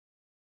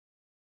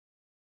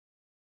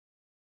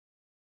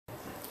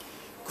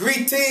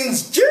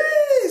Greetings,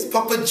 jeez!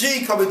 Papa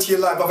G coming to you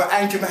live. Brother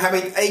Andrew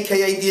Mohammed,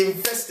 aka The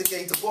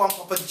Investigator. Boy, I'm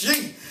Papa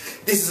G.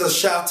 This is a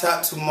shout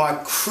out to my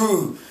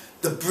crew,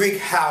 the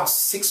Brighouse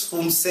Sixth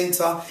Form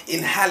Centre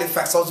in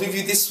Halifax. I was with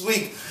you this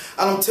week,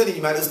 and I'm telling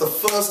you, man, it's the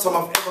first time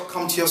I've ever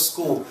come to your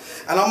school.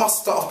 And I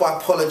must start off by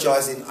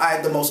apologising. I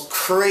had the most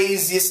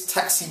craziest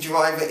taxi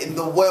driver in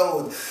the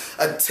world.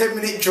 A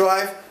 10-minute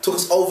drive took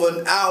us over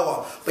an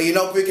hour. But you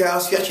know,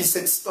 Brighouse, you actually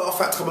sent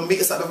staff out to come and meet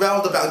us at the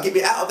roundabout and get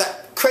me out of that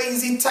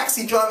crazy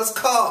taxi driver's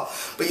car.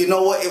 But you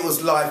know what? It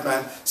was live,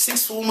 man.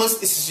 Sixth Formers,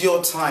 this is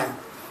your time.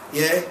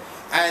 Yeah?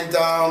 And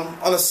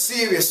on a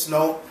serious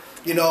note,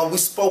 you know, we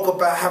spoke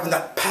about having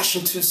that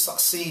passion to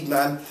succeed,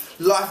 man.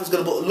 Life is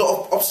going to put a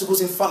lot of obstacles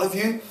in front of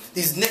you.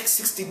 These next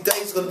 60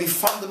 days are going to be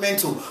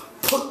fundamental.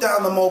 Put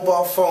down the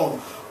mobile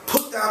phone.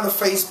 Put down the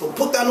Facebook.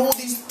 Put down all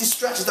these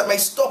distractions that may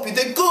stop you.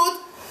 They're good.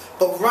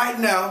 But right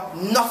now,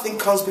 nothing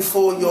comes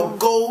before your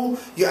goal,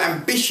 your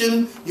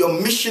ambition,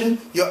 your mission,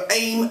 your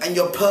aim, and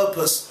your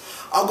purpose.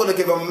 I'm going to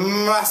give a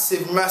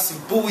massive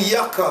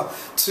booyaka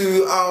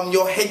to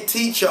your head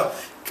teacher,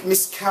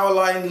 Miss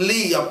Caroline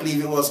Lee, I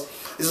believe it was.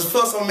 This is the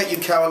first time I met you,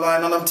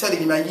 Caroline, and I'm telling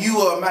you, man, you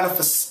are a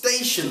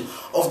manifestation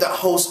of that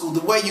whole school.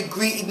 The way you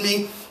greeted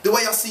me, the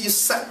way I see you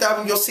sat down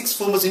with your sixth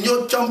formers and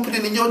you're jumping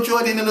in and you're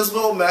joining in as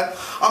well, man.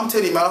 I'm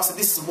telling you, man, I said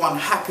this is one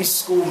happy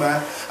school,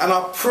 man, and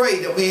I pray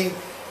that we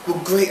will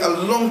create a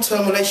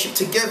long-term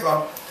relationship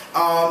together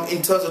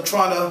in terms of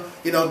trying to,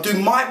 you know, do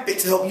my bit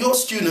to help your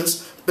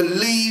students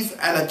believe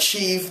and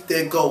achieve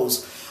their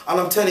goals. And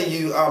I'm telling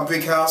you,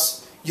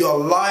 Brighouse, you're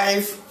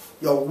live,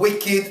 you're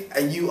wicked,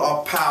 and you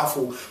are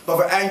powerful.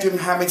 Brother Andrew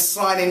Mohammed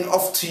signing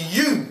off to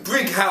you,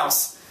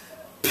 Brighouse.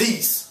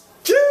 Peace.